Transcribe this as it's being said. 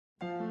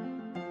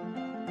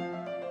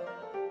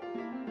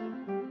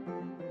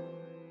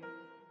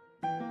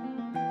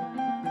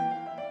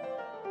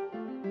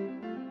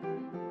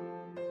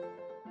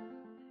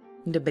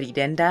Dobrý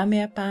den,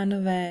 dámy a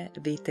pánové,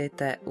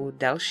 vítejte u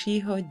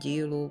dalšího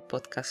dílu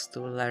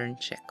podcastu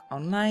LearnCzech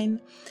Online.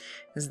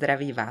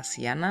 Zdraví vás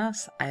Jana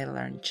z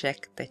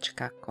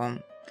ilearnczech.com.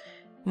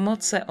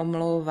 Moc se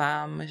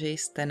omlouvám, že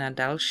jste na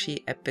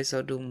další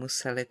epizodu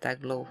museli tak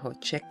dlouho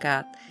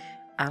čekat,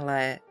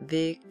 ale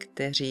vy,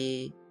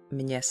 kteří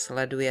mě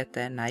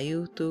sledujete na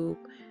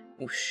YouTube,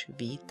 už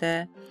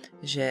víte,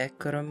 že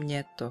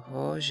kromě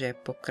toho, že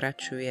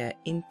pokračuje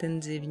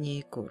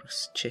intenzivní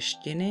kurz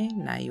češtiny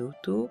na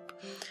YouTube,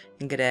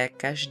 kde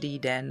každý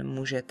den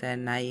můžete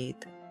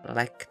najít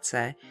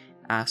lekce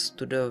a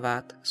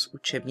studovat s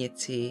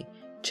učebnicí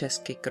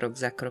Česky krok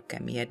za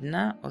krokem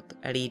 1 od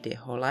Lídy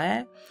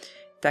Holé,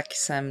 tak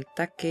jsem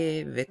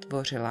taky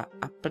vytvořila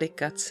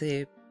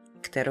aplikaci,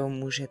 kterou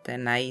můžete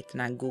najít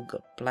na Google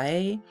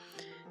Play,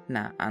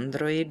 na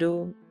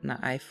Androidu,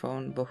 na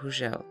iPhone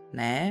bohužel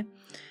ne,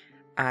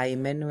 a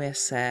jmenuje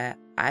se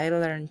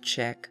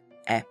iLearnCzech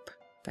App.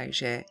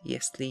 Takže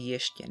jestli ji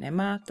ještě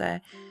nemáte,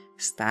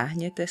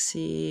 stáhněte si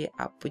ji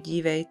a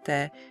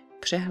podívejte,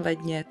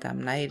 přehledně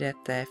tam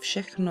najdete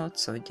všechno,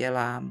 co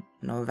dělám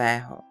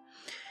nového.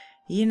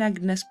 Jinak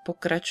dnes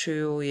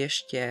pokračuju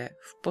ještě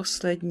v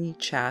poslední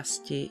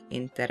části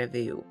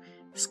interview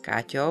s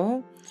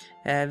Káťou.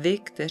 Vy,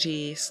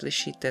 kteří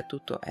slyšíte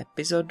tuto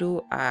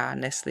epizodu a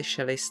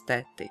neslyšeli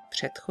jste ty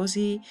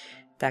předchozí,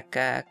 tak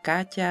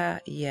Káťa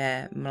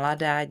je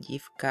mladá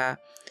dívka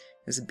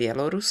z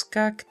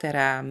Běloruska,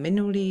 která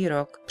minulý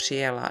rok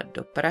přijela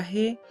do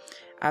Prahy,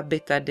 aby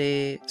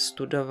tady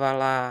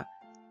studovala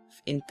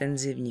v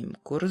intenzivním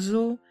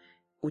kurzu,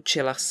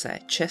 učila se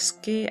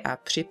česky a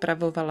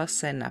připravovala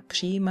se na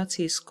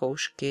přijímací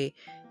zkoušky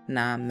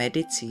na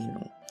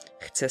medicínu.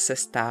 Chce se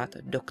stát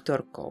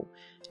doktorkou.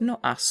 No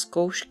a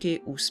zkoušky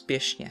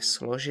úspěšně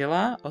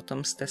složila, o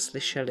tom jste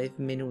slyšeli v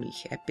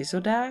minulých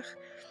epizodách,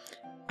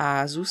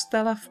 a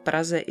zůstala v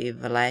Praze i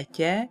v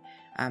létě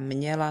a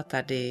měla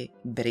tady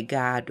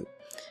brigádu.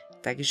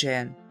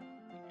 Takže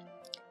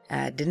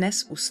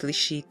dnes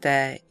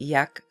uslyšíte,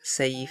 jak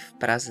se jí v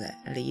Praze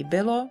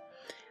líbilo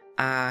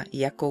a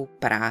jakou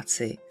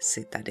práci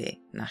si tady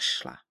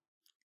našla.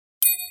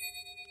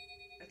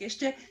 Tak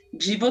ještě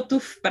k životu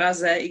v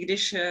Praze, i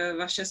když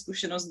vaše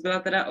zkušenost byla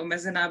teda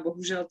omezená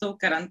bohužel tou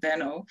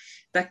karanténou,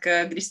 tak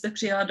když jste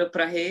přijela do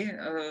Prahy,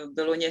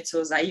 bylo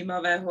něco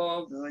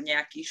zajímavého, byl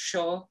nějaký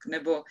šok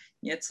nebo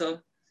něco,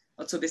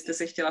 o co byste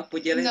se chtěla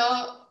podělit?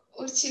 No,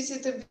 určitě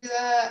to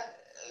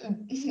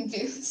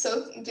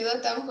bylo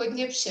tam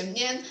hodně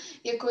přeměn,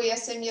 jako já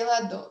jsem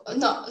jela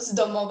z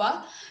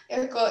domova,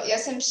 jako já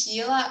jsem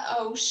přijela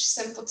a už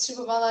jsem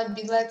potřebovala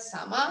bydlet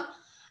sama.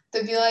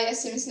 To byla, já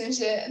si myslím,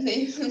 že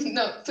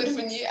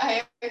první a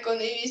jako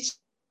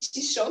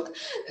největší šok,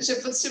 že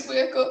potřebuji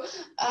jako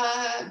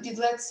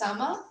bydlet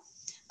sama.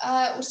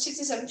 A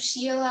určitě jsem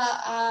přijela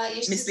a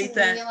ještě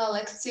jsem měla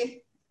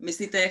lekci.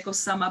 Myslíte jako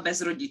sama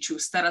bez rodičů,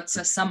 starat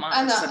se sama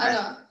ano, o sebe?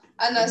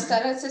 Ano,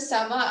 starat se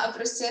sama a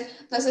prostě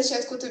na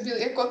začátku to bylo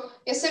jako,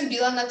 já jsem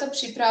byla na to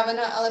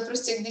připravena, ale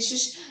prostě když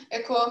už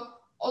jako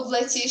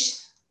odletíš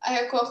a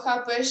jako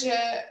chápeš, že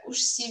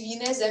už jsi v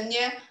jiné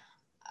země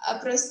a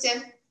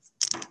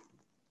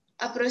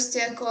prostě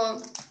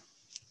jako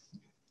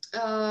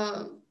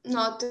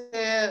to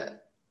je...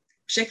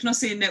 Všechno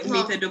si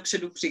neumíte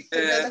dopředu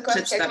představit. To je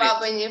takové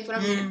překvapení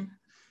pro mě.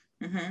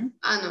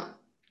 Ano.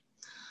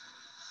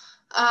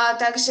 A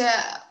takže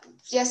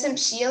já jsem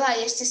přijela,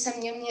 ještě jsem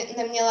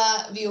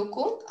neměla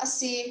výuku,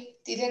 asi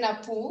týden a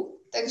půl,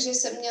 takže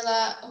jsem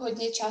měla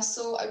hodně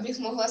času, abych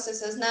mohla se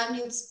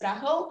seznámit s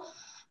Prahou.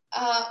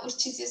 A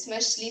určitě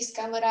jsme šli s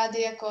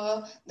kamarády jako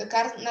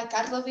na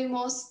Karlový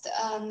most,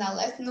 na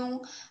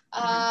Letnou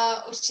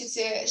a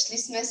určitě šli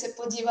jsme se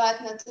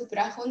podívat na tu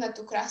Prahu, na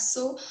tu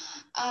krasu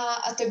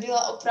a to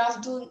byla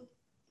opravdu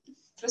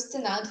prostě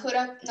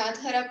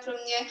nádhera pro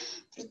mě,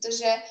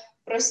 protože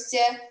prostě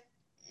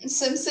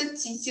jsem se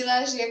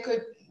cítila, že jako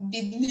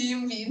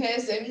bydlím v jiné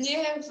země,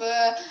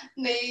 v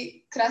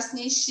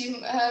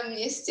nejkrásnějším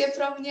městě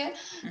pro mě,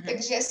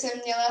 takže jsem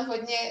měla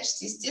hodně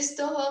štěstí z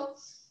toho,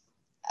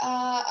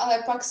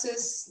 ale pak se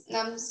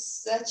nám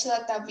začala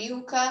ta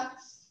výuka.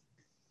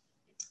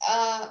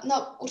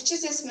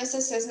 Určitě jsme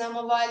se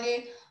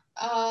seznamovali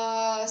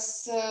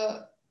s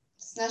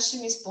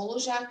našimi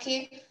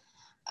spolužáky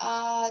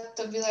a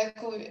to bylo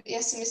jako,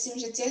 já si myslím,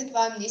 že těch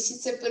 2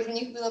 měsíce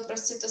prvních bylo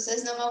prostě to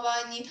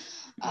seznamování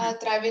a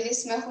trávili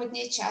jsme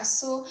hodně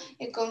času,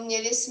 jako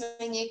měli jsme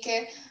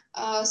nějaké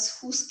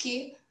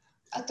schůzky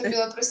a to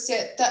bylo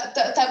prostě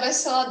ta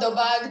veselá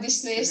doba, když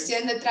jsme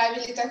ještě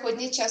netrávili tak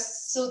hodně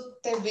času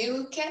té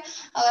výuce,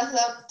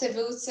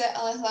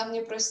 ale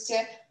hlavně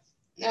prostě,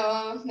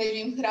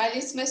 nevím,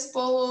 hráli jsme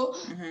spolu,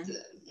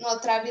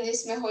 trávili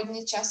jsme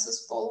hodně času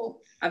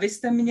spolu. A vy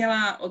jste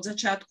měla od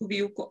začátku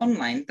výuku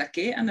online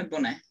taky, anebo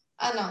ne?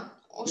 Ano,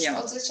 už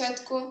od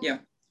začátku. Jo,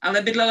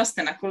 ale bydlela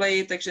jste na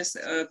koleji, takže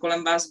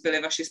kolem vás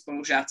byli vaši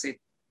spolužáci.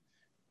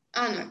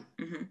 Ano.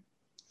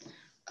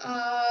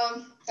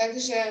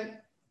 Takže...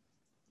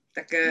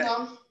 Tak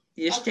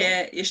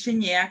ještě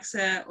nějak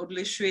se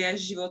odlišuje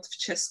život v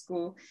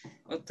Česku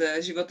od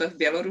života v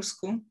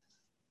Bělorusku?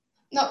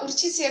 No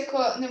určitě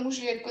jako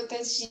nemůžu jako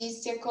teď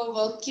říct jako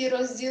velký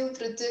rozdíl,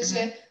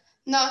 protože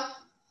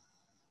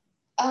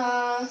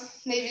a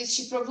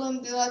největší problém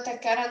byla ta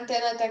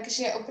karanténa,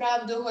 takže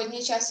opravdu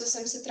hodně času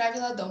jsem se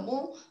trávila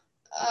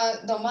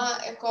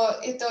doma, jako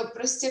je to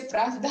prostě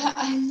pravda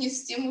a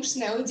nic s tím už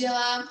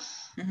neudělám.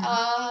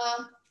 A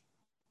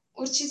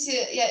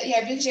určitě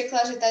já bych řekla,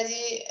 že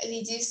tady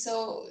lidi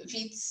jsou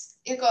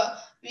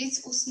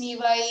víc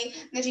usmívají,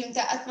 nevím,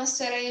 ta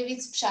atmosféra je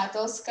víc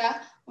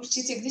přátelská.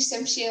 Určitě, když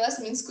jsem přijela z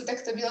Minsku,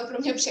 tak to bylo pro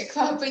mě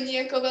překvapení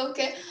jako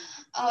velké,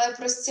 ale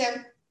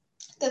prostě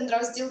ten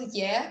rozdíl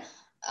je.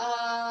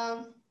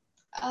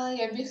 Ale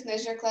já bych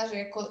neřekla, že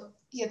jako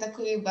je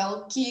takový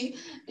velký,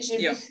 že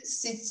bych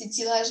si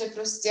cítila, že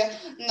prostě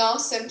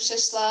jsem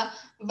přešla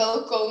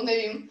velkou,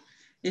 nevím.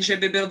 Že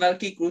by byl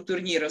velký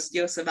kulturní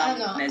rozdíl, se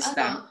vám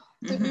nezdá. Ano.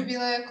 To by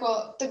bylo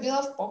to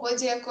bylo v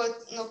pohodě, jako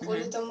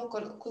kvůli tomu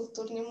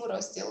kulturnímu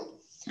rozdílu.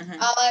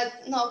 Ale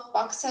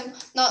pak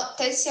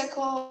teď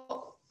jako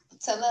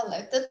celé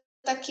léto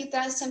taky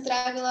jsem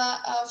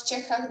trávila v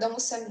Čechách, domů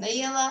jsem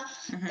nejela,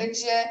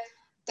 takže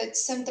teď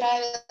jsem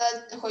trávila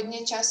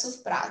hodně času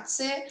v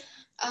práci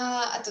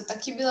a to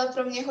taky bylo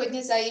pro mě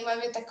hodně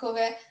zajímavé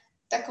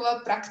taková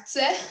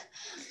praxe,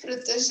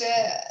 protože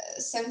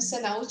jsem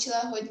se naučila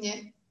hodně.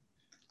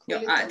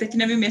 Jo, a teď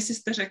nevím, jestli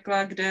jste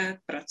řekla, kde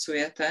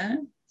pracujete.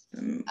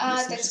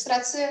 Teď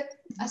pracuji,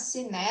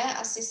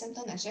 asi jsem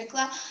to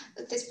neřekla.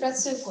 Teď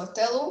pracuji v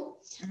hotelu,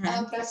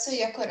 pracuji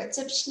jako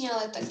recepční,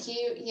 ale taky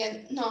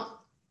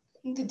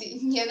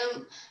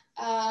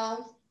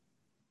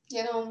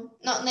jenom,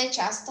 ne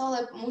často,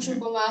 ale můžu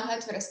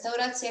pomáhat v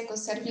restauraci jako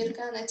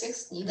servírka na těch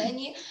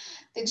snídaní,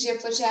 takže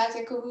pořád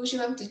jako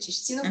využívám tu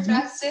češtinu v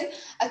práci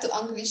a tu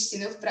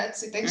angličtinu v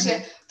práci,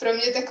 takže pro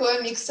mě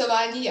takové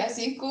mixování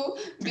jazyků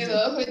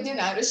bylo hodně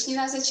náročné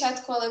na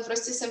začátku, ale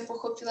prostě jsem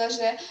pochopila,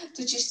 že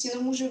tu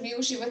češtinu můžu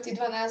využívat i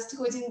 12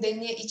 hodin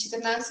denně, i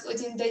 14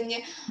 hodin denně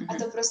a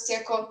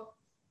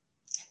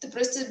to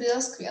prostě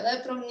bylo skvělé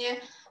pro mě,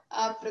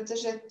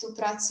 protože tu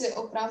práci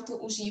opravdu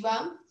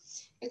užívám.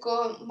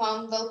 Jako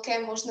mám velké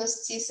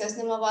možnosti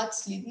seznamovat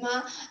s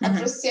lidma a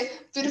prostě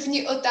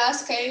první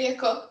otázka je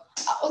jako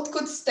a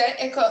odkud jste,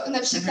 jako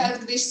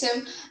například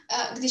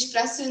když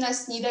pracuji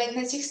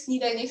na těch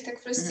snídaních,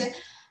 tak prostě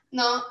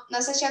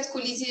na začátku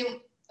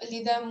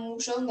lidé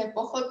můžou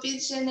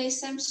nepochopit, že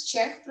nejsem z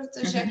Čech,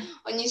 protože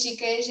oni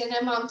říkají, že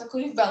nemám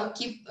takový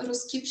velký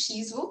ruský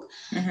přízvuk,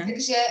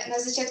 takže na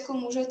začátku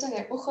můžou to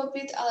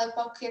nepochopit, ale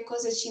pak jako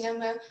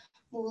začínáme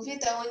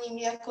mluvit a oni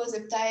mi jako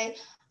zeptají,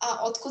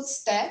 a odkud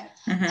jste?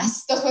 A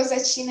z toho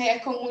začíná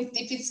jako můj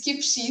typický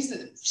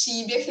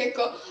příběh,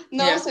 jako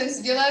jsem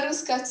z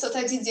Běloruska, co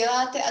tady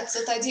děláte a co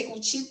tady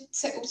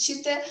se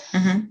učíte.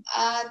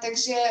 A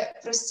takže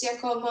prostě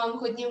jako mám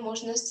hodně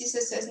možností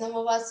se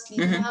seznamovat s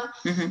lidma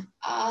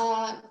a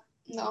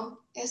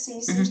já si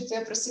myslím, že to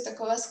je prostě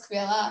taková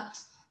skvělá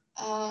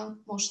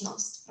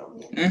možnost pro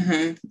mě.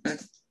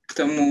 K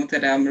tomu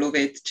teda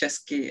mluvit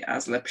česky a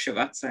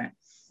zlepšovat se.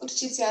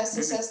 Určitě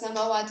se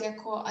seznamovat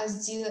jako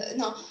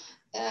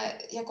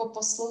jako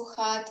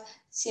poslouchat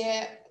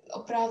tě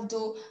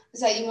opravdu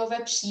zajímavé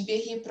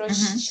příběhy, proč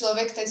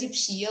člověk tady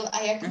přijel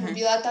a jak mu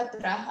byla ta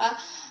Praha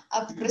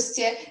a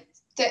prostě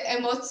ty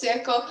emoce,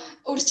 jako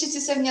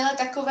určitě jsem měla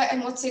takové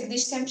emoce,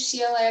 když jsem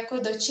přijela jako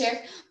do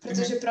Čech,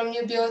 protože pro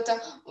mě bylo to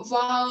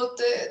wow,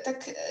 to je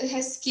tak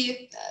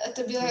hezký,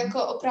 to bylo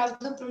jako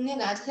opravdu pro mě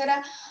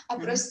nádhera a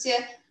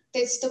prostě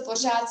teď to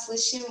pořád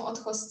slyším od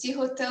hostí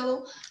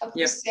hotelu a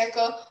prostě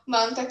jako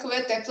mám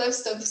takové teplé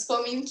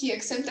vzpomínky,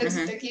 jak jsem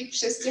tady taky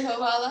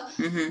přestěhovala,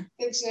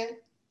 takže...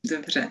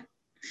 Dobře,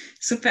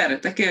 super,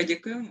 tak jo,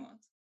 děkuji moc.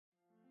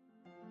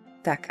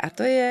 Tak a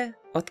to je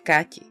od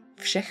Káti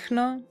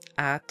všechno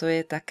a to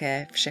je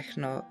také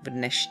všechno v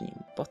dnešním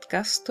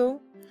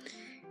podcastu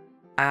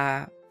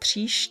a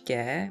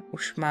příště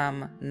už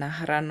mám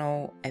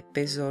nahranou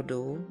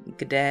epizodu,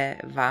 kde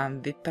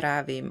vám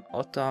vyprávím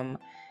o tom,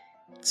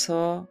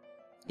 co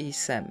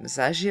jsem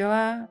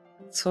zažila,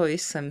 co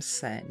jsem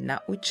se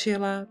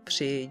naučila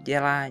při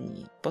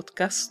dělání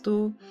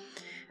podcastu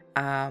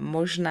a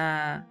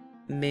možná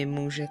mi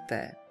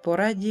můžete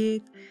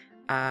poradit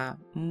a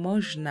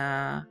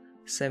možná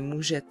se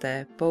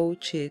můžete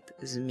poučit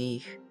z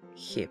mých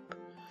chyb.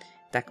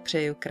 Tak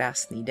přeju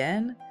krásný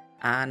den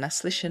a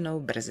naslyšenou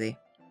brzy.